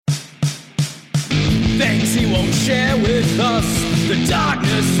things he won't share with us, the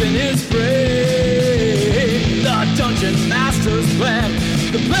darkness in his brain, the dungeon master's plan,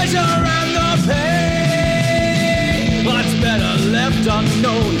 the pleasure and the pain. What's better left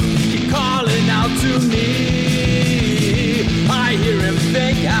unknown? Keep calling out to me. I hear him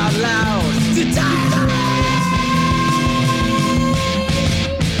think out loud. To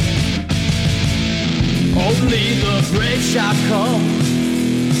only the brave shall come.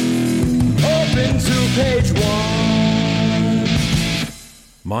 Open to page 1.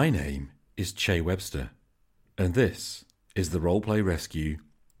 My name is Che Webster, and this is the Roleplay Rescue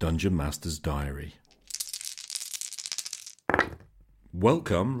Dungeon Master's Diary.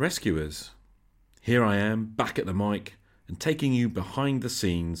 Welcome, rescuers. Here I am, back at the mic, and taking you behind the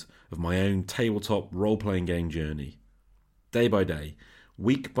scenes of my own tabletop role-playing game journey. Day by day,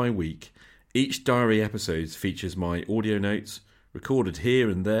 week by week, each diary episode features my audio notes, recorded here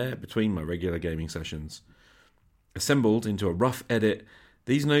and there between my regular gaming sessions. Assembled into a rough edit,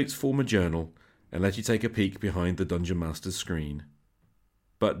 these notes form a journal and let you take a peek behind the Dungeon Master's screen.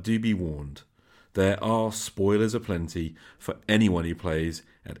 But do be warned, there are spoilers aplenty for anyone who plays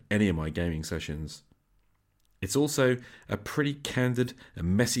at any of my gaming sessions. It's also a pretty candid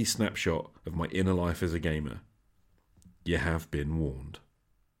and messy snapshot of my inner life as a gamer. You have been warned.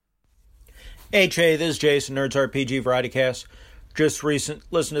 Hey, Che, this is Jason, Nerds RPG Variety Cast. Just listened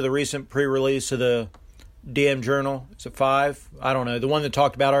to the recent pre-release of the DM Journal. Is it 5? I don't know. The one that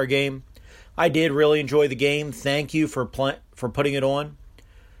talked about our game. I did really enjoy the game. Thank you for putting it on.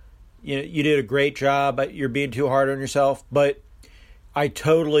 You did a great job. You're being too hard on yourself, but I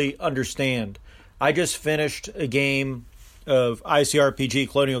totally understand. I just finished a game of ICRPG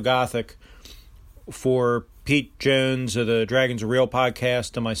Colonial Gothic for Pete Jones of the Dragons Are Real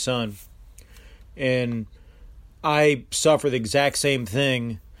podcast and my son. And I suffer the exact same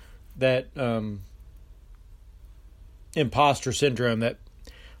thing, that imposter syndrome, that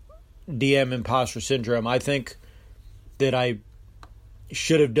DM imposter syndrome. I think that I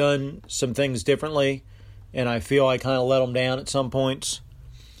should have done some things differently, and I feel I kind of let them down at some points.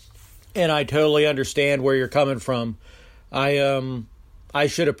 And I totally understand where you're coming from. I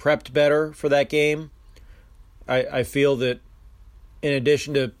should have prepped better for that game. I feel that in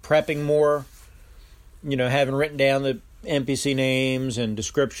addition to prepping more, having written down the NPC names and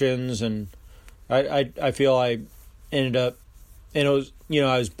descriptions, and I feel I ended up, and it was,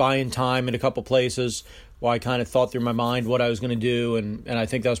 I was buying time in a couple places while I kind of thought through my mind what I was going to do, and I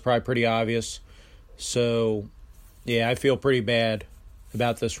think that was probably pretty obvious. So, yeah, I feel pretty bad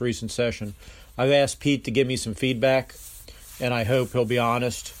about this recent session. I've asked Pete to give me some feedback, and I hope he'll be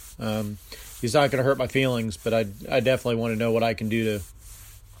honest. He's not going to hurt my feelings, but I definitely want to know what I can do to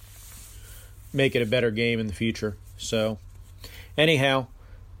make it a better game in the future. So, anyhow,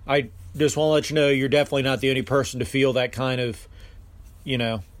 I just want to let you know you're definitely not the only person to feel that kind of,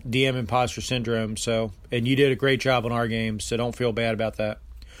 DM imposter syndrome. So, and you did a great job on our game, so don't feel bad about that.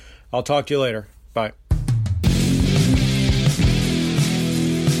 I'll talk to you later. Bye.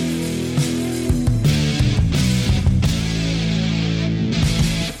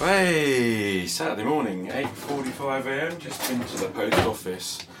 Hey, Saturday morning, 8:45 a.m. Just been to the post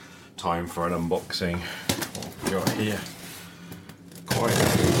office. Time for an unboxing. What we got here? Quite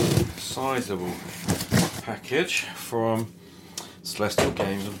a sizable package from Celestial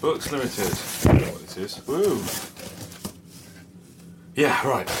Games and Books Limited. I don't know what this is. Woo! Yeah,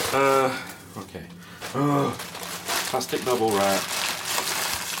 right. Okay. Plastic bubble wrap.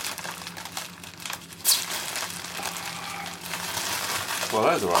 Well,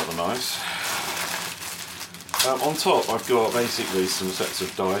 those are rather nice. On top, I've got basically some sets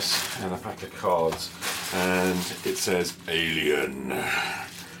of dice and a pack of cards, and it says Alien.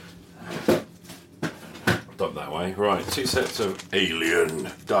 Done that way. Right, 2 sets of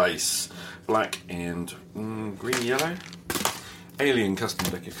Alien dice, black and green yellow. Alien custom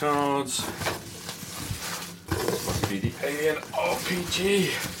deck of cards. Must be the Alien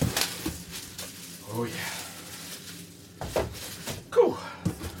RPG. Oh yeah. Cool.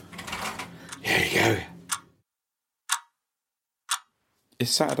 Here you go.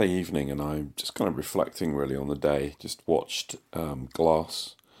 It's Saturday evening and I'm just kind of reflecting really on the day. Just watched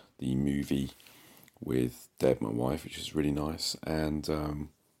Glass, the movie with Deb, my wife, which is really nice. And,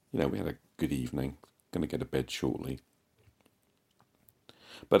 we had a good evening. Going to go to bed shortly.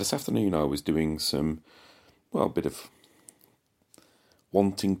 But this afternoon I was doing a bit of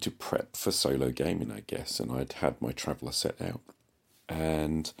wanting to prep for solo gaming, I guess. And I'd had my Traveller set out.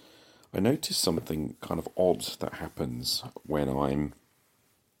 And I noticed something kind of odd that happens when I'm,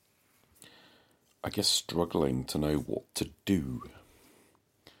 struggling to know what to do.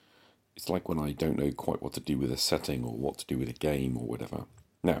 It's like when I don't know quite what to do with a setting or what to do with a game or whatever.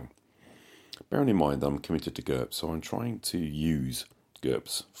 Now, bearing in mind that I'm committed to GURPS, so I'm trying to use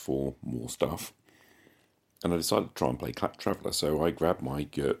GURPS for more stuff. And I decided to try and play Traveller, so I grabbed my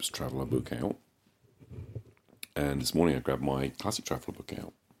GURPS Traveller book out. And this morning I grabbed my Classic Traveller book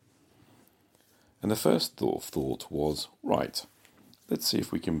out. And the first thought was, right, let's see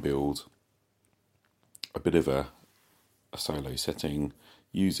if we can build a bit of a solo setting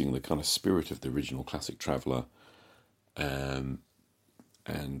using the kind of spirit of the original Classic Traveller and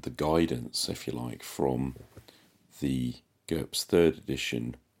the guidance, if you like, from the GURPS 3rd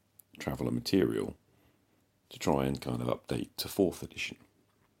edition Traveller material to try and kind of update to 4th edition.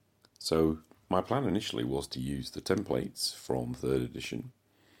 So my plan initially was to use the templates from 3rd edition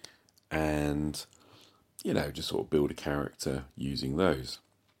and, just sort of build a character using those.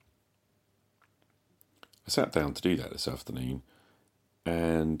 I sat down to do that this afternoon,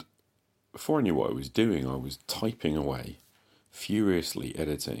 and before I knew what I was doing, I was typing away, furiously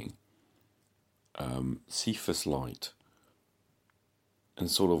editing Cephas Light, and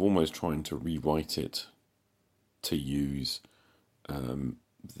sort of almost trying to rewrite it to use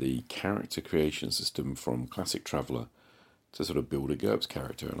the character creation system from Classic Traveller to sort of build a GURPS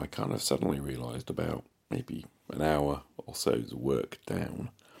character. And I kind of suddenly realised about maybe an hour or so's work down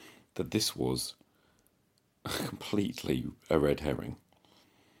that this was completely a red herring,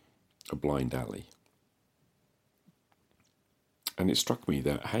 a blind alley. And it struck me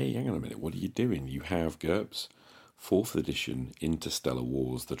that, hey, hang on a minute, what are you doing? You have GURPS 4th edition Interstellar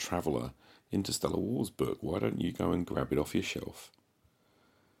Wars, the Traveller Interstellar Wars book. Why don't you go and grab it off your shelf?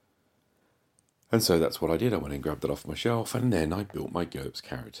 And so that's what I did. I went and grabbed it off my shelf, and then I built my GURPS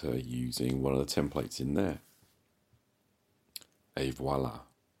character using one of the templates in there. Et voila.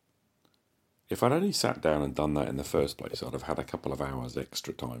 If I'd only sat down and done that in the first place, I'd have had a couple of hours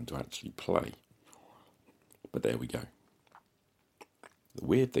extra time to actually play. But there we go. The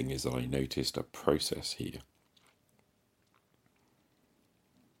weird thing is that I noticed a process here.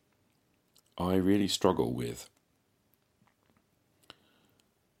 I really struggle with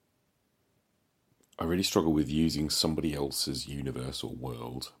using somebody else's universe or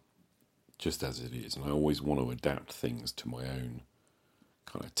world just as it is, and I always want to adapt things to my own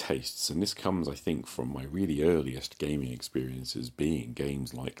kind of tastes. And this comes, I think, from my really earliest gaming experiences being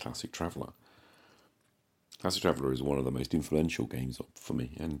games like Classic Traveller. Classic Traveller is one of the most influential games for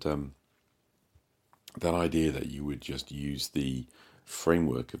me, and that idea that you would just use the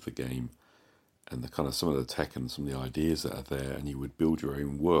framework of the game and the kind of some of the tech and some of the ideas that are there, and you would build your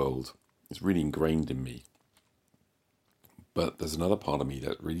own world, is really ingrained in me. But there's another part of me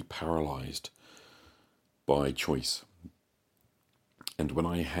that's really paralysed by choice. And when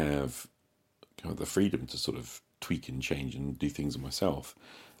I have kind of the freedom to sort of tweak and change and do things myself,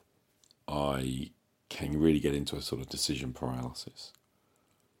 I can really get into a sort of decision paralysis.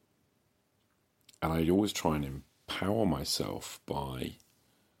 And I always try and empower myself by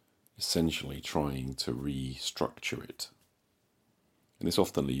essentially trying to restructure it. And this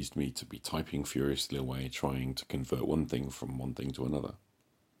often leads me to be typing furiously away, trying to convert one thing from one thing to another.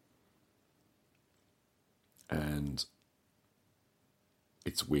 And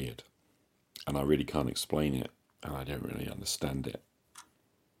it's weird. And I really can't explain it, and I don't really understand it.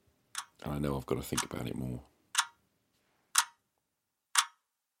 And I know I've got to think about it more.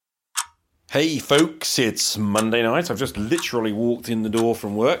 Hey folks, it's Monday night. I've just literally walked in the door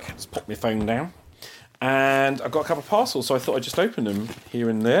from work. Just popped my phone down. And I've got a couple of parcels, so I thought I'd just open them here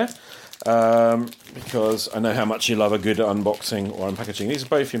and there. Because I know how much you love a good unboxing or unpackaging. These are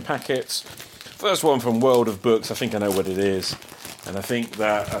both in packets. First one from World of Books. I think I know what it is. And I think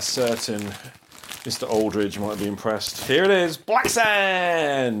that a certain Mr. Aldridge might be impressed. Here it is, Black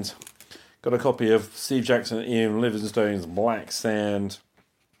Sand! Got a copy of Steve Jackson and Ian Livingstone's Black Sand,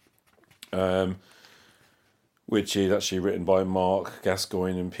 which is actually written by Mark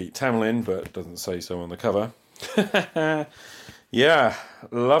Gascoigne and Pete Tamlin, but doesn't say so on the cover. Yeah,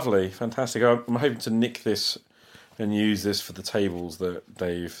 lovely, fantastic. I'm hoping to nick this and use this for the tables that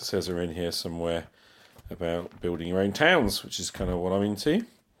Dave says are in here somewhere about building your own towns, which is kind of what I'm into.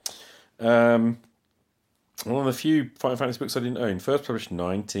 One of the few Final Fantasy books I didn't own. First published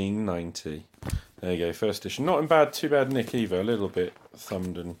 1990. There you go, first edition. Not in too bad nick either. A little bit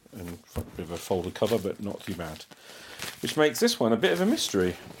thumbed and a bit of a folded cover, but not too bad. Which makes this one a bit of a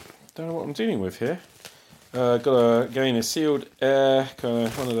mystery. Don't know what I'm dealing with here. Got again a sealed air, kind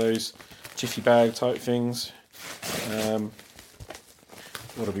of one of those jiffy bag type things.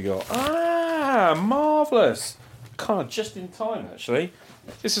 What have we got? Ah, marvellous! Kind of just in time, actually.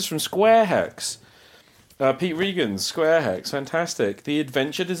 This is from Square Hex. Pete Regan's Square Hex, fantastic. The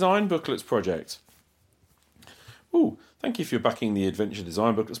Adventure Design Booklets Project. Ooh, thank you for backing the Adventure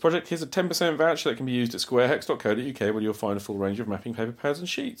Design Booklets Project. Here's a 10% voucher that can be used at squarehex.co.uk where you'll find a full range of mapping paper, pads and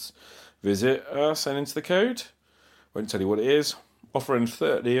sheets. Visit us and enter the code. Won't tell you what it is. Offer on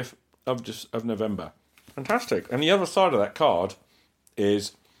 30th of November. Fantastic. And the other side of that card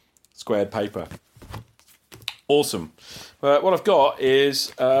is squared paper. Awesome. What I've got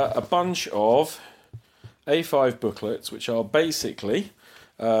is a bunch of A5 booklets, which are basically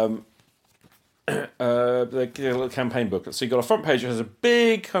the little campaign booklet. So you've got a front page that has a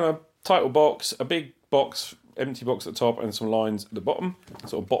big kind of title box, a big box, empty box at the top, and some lines at the bottom.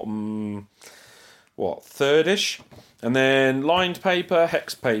 Sort of bottom, third-ish. And then lined paper,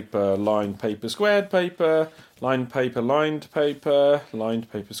 hex paper, lined paper, squared paper, lined paper, lined paper,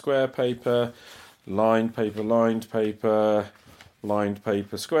 lined paper, square paper, lined paper, lined paper, lined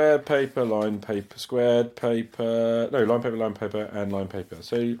paper, squared paper, lined paper, squared paper, lined paper, and lined paper.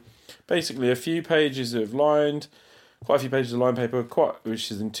 So basically a few pages of lined, quite a few pages of lined paper, which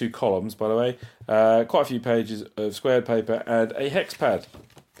is in 2 columns, by the way, quite a few pages of squared paper, and a hex pad.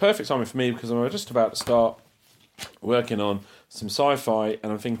 Perfect timing for me because I'm just about to start working on some sci-fi,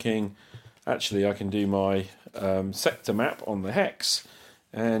 and I'm thinking, actually, I can do my sector map on the hex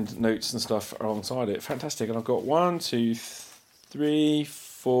and notes and stuff alongside it. Fantastic. And I've got 1, 2, 3,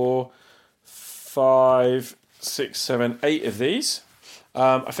 4, 5, 6, 7, 8 of these.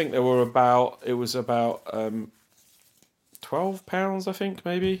 I think there were about £12, I think,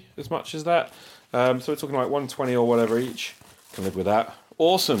 maybe, as much as that. So we're talking like $1.20 or whatever each. Can live with that.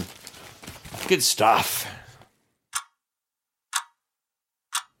 Awesome. Good stuff.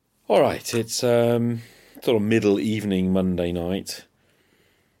 All right, it's sort of middle evening Monday night.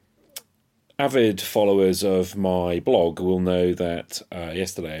 Avid followers of my blog will know that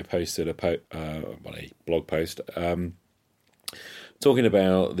yesterday I posted a blog post talking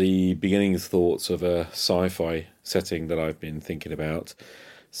about the beginnings thoughts of a sci-fi setting that I've been thinking about.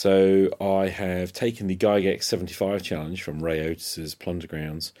 So I have taken the Gygax 75 challenge from Ray Otis's Plunder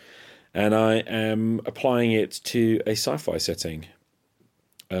Grounds, and I am applying it to a sci-fi setting.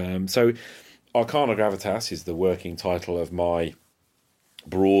 So Arcana Gravitas is the working title of my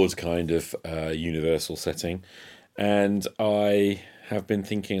broad kind of universal setting, and I have been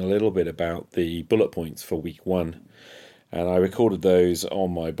thinking a little bit about the bullet points for week 1, and I recorded those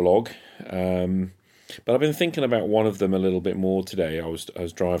on my blog, but I've been thinking about one of them a little bit more today. I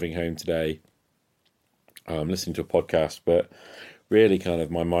was driving home today, listening to a podcast, but really kind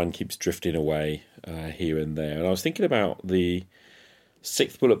of my mind keeps drifting away here and there, and I was thinking about the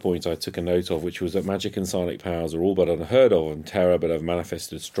 6th bullet point I took a note of, which was that magic and psionic powers are all but unheard of in Terra, but have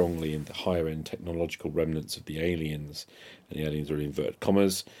manifested strongly in the higher-end technological remnants of the aliens. And the aliens are in inverted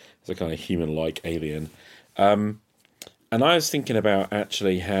commas. It's a kind of human-like alien. And I was thinking about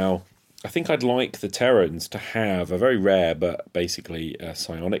actually how I think I'd like the Terrans to have a very rare but basically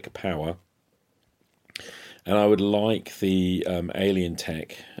psionic power. And I would like the alien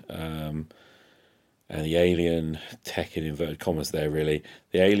tech and the alien tech in inverted commas there, really,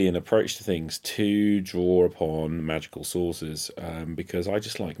 the alien approach to things to draw upon magical sources, because I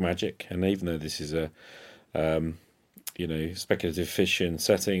just like magic, and even though this is a speculative fiction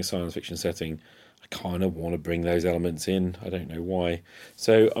setting, science fiction setting, I kind of want to bring those elements in. I don't know why.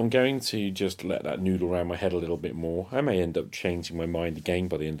 So I'm going to just let that noodle around my head a little bit more. I may end up changing my mind again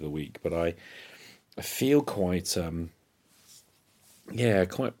by the end of the week, but I feel quite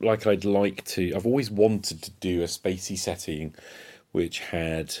quite like I'd like to. I've always wanted to do a spacey setting which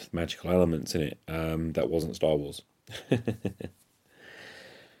had magical elements in it that wasn't Star Wars.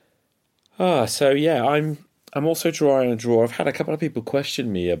 I'm also trying to draw. I've had a couple of people question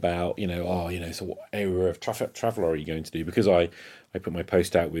me about, so what era of Traveller are you going to do? Because I put my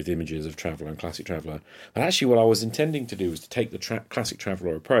post out with images of Traveller and Classic Traveller. But actually what I was intending to do was to take the Classic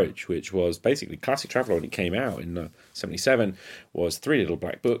Traveller approach, which was basically Classic Traveller when it came out in 77 was 3 little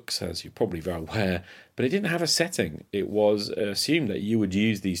black books, as you're probably very aware, but it didn't have a setting. It was assumed that you would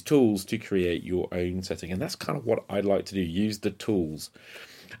use these tools to create your own setting, and that's kind of what I'd like to do, use the tools.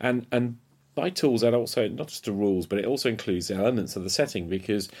 And by tools, and also not just the rules, but it also includes the elements of the setting,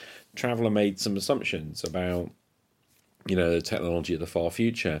 because Traveller made some assumptions about, the technology of the far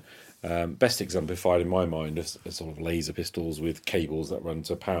future. Best exemplified in my mind as sort of laser pistols with cables that run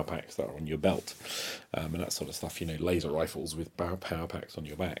to power packs that are on your belt, and that sort of stuff. Laser rifles with power packs on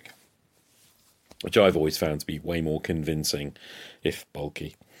your back, which I've always found to be way more convincing, if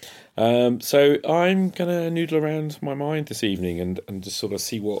bulky. So I'm going to noodle around my mind this evening and just sort of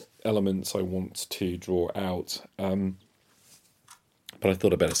see what elements I want to draw out. But I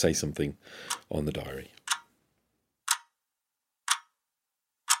thought I'd better say something on the diary.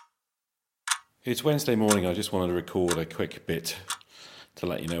 It's Wednesday morning. I just wanted to record a quick bit to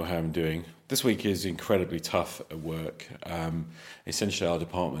let you know how I'm doing. This week is incredibly tough at work. Essentially, our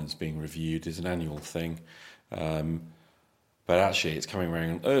department's being reviewed as an annual thing. But actually, it's coming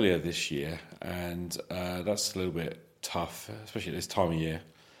around earlier this year, and that's a little bit tough, especially at this time of year.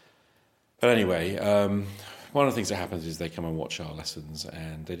 But anyway, one of the things that happens is they come and watch our lessons,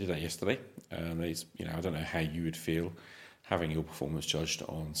 and they did that yesterday. I don't know how you would feel having your performance judged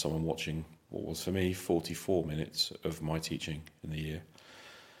on someone watching what was for me 44 minutes of my teaching in the year.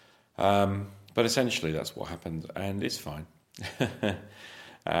 But essentially, that's what happened, and it's fine.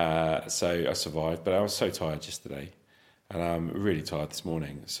 So I survived, but I was so tired yesterday, and I'm really tired this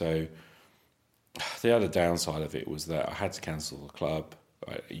morning. So the other downside of it was that I had to cancel the club.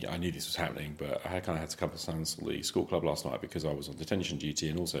 I knew this was happening, but I kind of had to cancel the school club last night because I was on detention duty,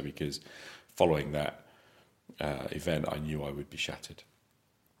 and also because following that event, I knew I would be shattered.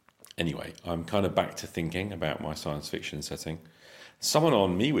 Anyway, I'm kind of back to thinking about my science fiction setting. Someone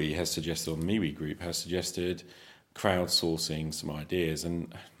on MeWe has suggested, on the MeWe group, has suggested crowdsourcing some ideas,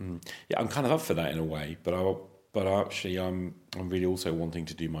 and yeah, I'm kind of up for that in a way. But actually, I'm really also wanting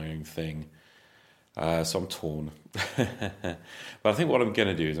to do my own thing. So I'm torn. But I think what I'm going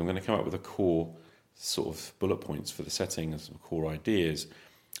to do is I'm going to come up with a core sort of bullet points for the setting and some core ideas.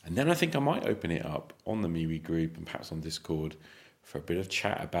 And then I think I might open it up on the MeWe group and perhaps on Discord for a bit of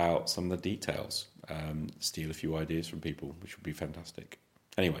chat about some of the details. Steal a few ideas from people, which would be fantastic.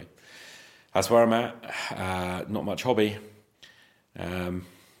 Anyway, that's where I'm at. Not much hobby.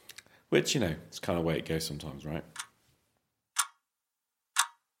 Which, it's kind of the way it goes sometimes, right?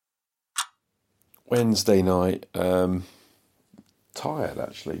 Wednesday night, tired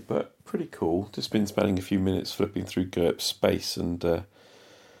actually, but pretty cool. Just been spending a few minutes flipping through GURPS Space, and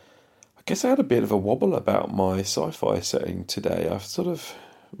I guess I had a bit of a wobble about my sci-fi setting today. I've sort of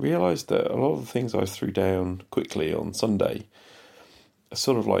realised that a lot of the things I threw down quickly on Sunday are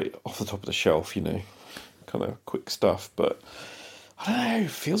sort of like off the top of the shelf, kind of quick stuff, but I don't know,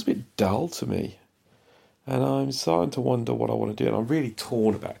 it feels a bit dull to me. And I'm starting to wonder what I want to do, and I'm really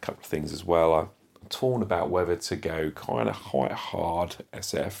torn about a couple of things as well. I'm torn about whether to go kind of quite hard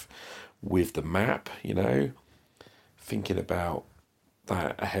SF with the map, thinking about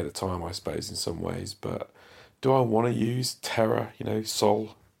that ahead of time, I suppose, in some ways. But do I want to use Terra,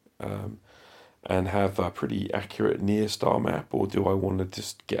 Sol, and have a pretty accurate near star map, or do I want to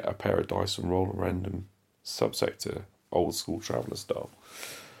just get a pair of dice and roll a random subsector, old school Traveller style?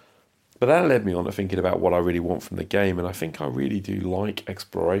 But that led me on to thinking about what I really want from the game, and I think I really do like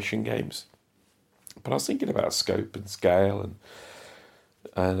exploration games. But I was thinking about scope and scale,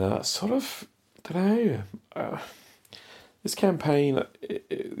 and sort of, I don't know, this campaign,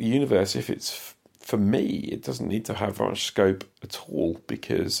 the universe, if it's for me, it doesn't need to have much scope at all,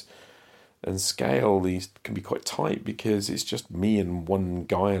 and scale, these can be quite tight because it's just me and one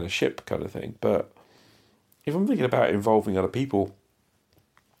guy on a ship kind of thing. But if I'm thinking about involving other people,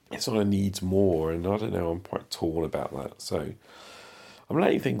 it sort of needs more, and I don't know, I'm quite torn about that. So I'm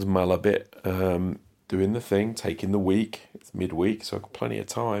letting things mull a bit, doing the thing, taking the week. It's midweek, so I've got plenty of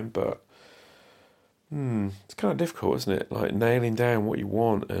time, but it's kind of difficult, isn't it? Like nailing down what you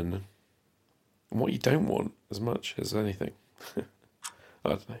want and what you don't want as much as anything. I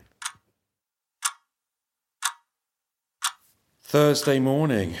don't know. Thursday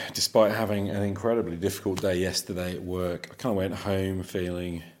morning, despite having an incredibly difficult day yesterday at work, I kind of went home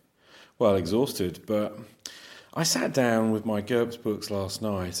feeling, exhausted, but I sat down with my GURPS books last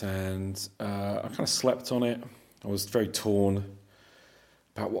night, and I kind of slept on it. I was very torn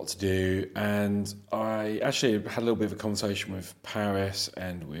about what to do, and I actually had a little bit of a conversation with Paris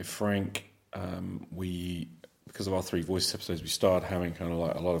and with Frank. Because of our 3 Voices episodes, we started having kind of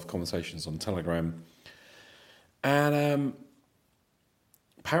like a lot of conversations on Telegram, and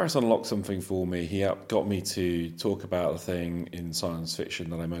Paris unlocked something for me. He got me to talk about the thing in science fiction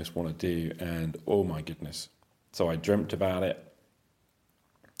that I most want to do, and oh my goodness. So I dreamt about it,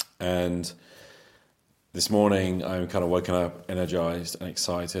 and this morning I'm kind of woken up energized and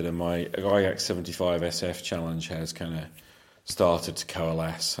excited, and my Gygax 75 SF challenge has kind of started to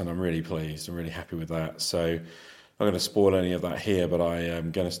coalesce, and I'm really pleased. I'm really happy with that. So I'm not going to spoil any of that here, but I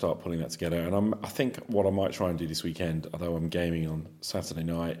am going to start putting that together. And I think what I might try and do this weekend, although I'm gaming on Saturday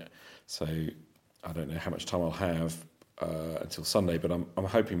night, so I don't know how much time I'll have until Sunday, but I'm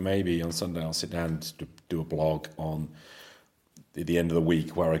hoping maybe on Sunday I'll sit down to do a blog on the end of the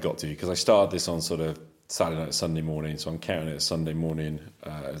week where I got to, because I started this on sort of Saturday night, Sunday morning, so I'm counting it as Sunday morning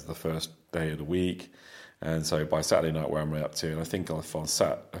as the first day of the week. And so by Saturday night, where am I up to? And I think if on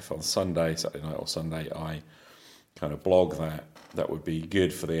Sunday, Saturday night or Sunday, I kind of blog that would be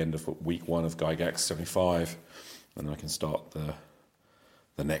good for the end of week 1 of Gygax 75, and I can start the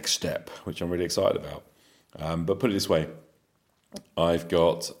next step, which I'm really excited about. But put it this way, I've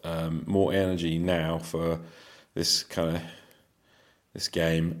got more energy now for this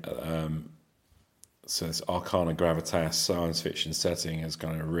game. So this Arcana Gravitas science fiction setting has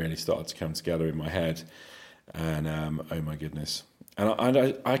kind of really started to come together in my head, and oh my goodness.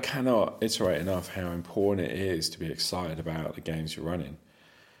 And I cannot iterate enough how important it is to be excited about the games you're running.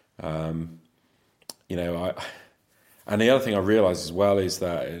 And the other thing I realised as well is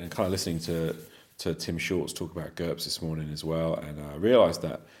that, and kind of listening to Tim Shorts talk about GURPS this morning as well, and I realised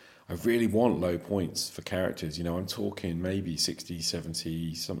that I really want low points for characters. I'm talking maybe 60,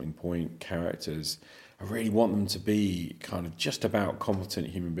 70 something point characters. I really want them to be kind of just about competent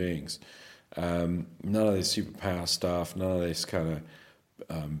human beings. None of this superpower stuff, none of this kind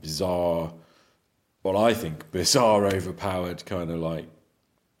of bizarre, what I think bizarre, overpowered kind of like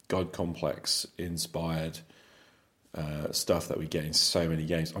God complex inspired stuff that we get in so many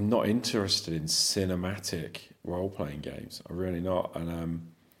games. I'm not interested in cinematic role-playing games. I'm really not,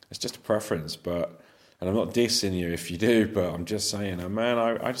 and it's just a preference. And I'm not dissing you if you do, but I'm just saying, man,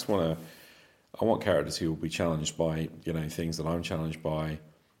 I just want characters who will be challenged by things that I'm challenged by,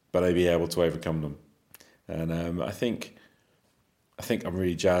 but they be able to overcome them. And I think I'm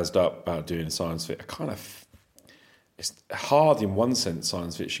really jazzed up about doing a science fiction. It's hard in one sense,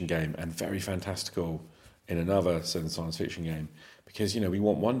 science fiction game, and very fantastical in another sense, science fiction game, because we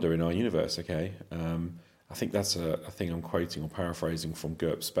want wonder in our universe. Okay, I think that's a thing I'm quoting or paraphrasing from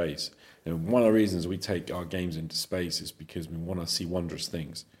GURP Space. One of the reasons we take our games into space is because we want to see wondrous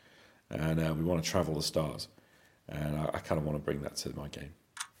things, and we want to travel the stars, and I kind of want to bring that to my game.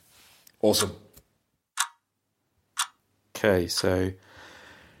 Awesome. Okay, so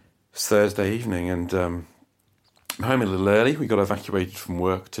it's Thursday evening, and I'm home a little early. We got evacuated from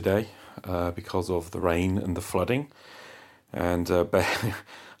work today because of the rain and the flooding, and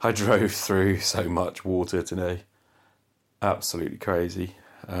I drove through so much water today, absolutely crazy.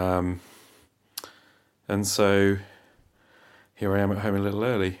 And so here I am at home a little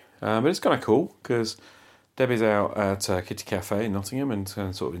early, but it's kind of cool because Debbie's out at Kitty Cafe in Nottingham and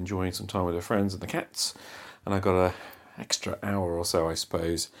sort of enjoying some time with her friends and the cats, and I got an extra hour or so, I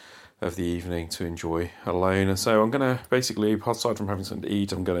suppose, of the evening to enjoy alone. And so I'm going to basically, aside from having something to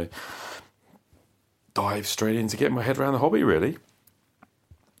eat, I'm going to dive straight into getting my head around the hobby, really.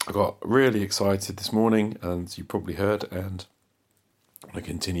 I got really excited this morning, and you probably heard, and I'm going to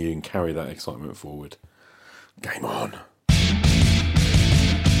continue and carry that excitement forward. Game on!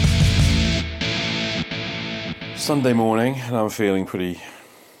 Sunday morning, and I'm feeling pretty,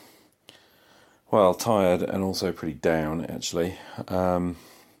 tired and also pretty down, actually. For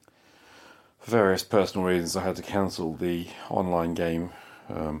various personal reasons, I had to cancel the online game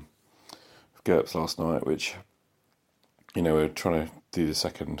of GURPS last night, which, we were trying to do the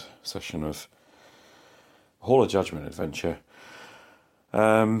second session of Hall of Judgment adventure.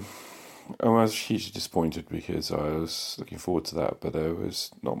 I was hugely disappointed because I was looking forward to that, but there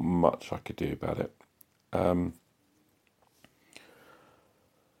was not much I could do about it.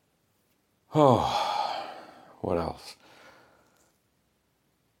 What else?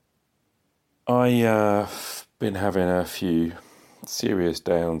 I've been having a few serious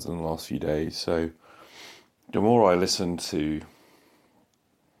downs in the last few days, so the more I listen to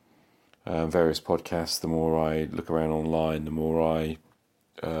various podcasts, the more I look around online, the more I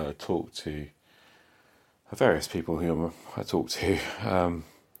talk to various people who I talk to,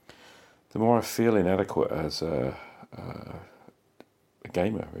 the more I feel inadequate as a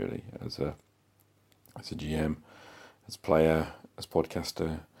gamer, really, as a GM, as a player, as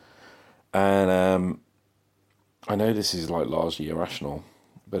podcaster. And I know this is largely irrational,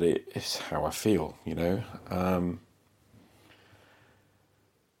 but it's how I feel,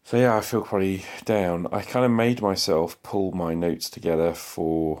 So yeah, I feel pretty down. I kind of made myself pull my notes together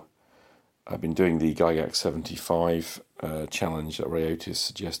I've been doing the Gygax 75 challenge that Ray Otis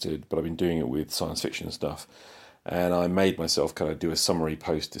suggested, but I've been doing it with science fiction stuff. And I made myself kind of do a summary blog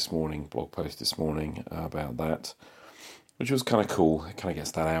post this morning about that, which was kind of cool. It kind of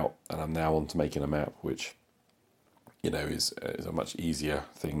gets that out, and I'm now on to making a map, which, is a much easier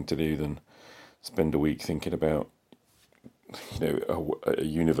thing to do than spend a week thinking about, a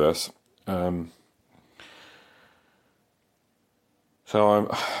universe. So I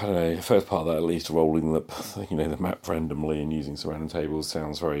don't know, the first part of that, at least rolling the map randomly and using surrounding tables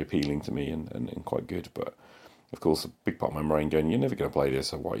sounds very appealing to me and quite good. But of course, a big part of my brain going, you're never going to play this,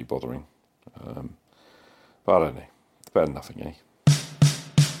 so why are you bothering? But I don't know. It's better than nothing, eh?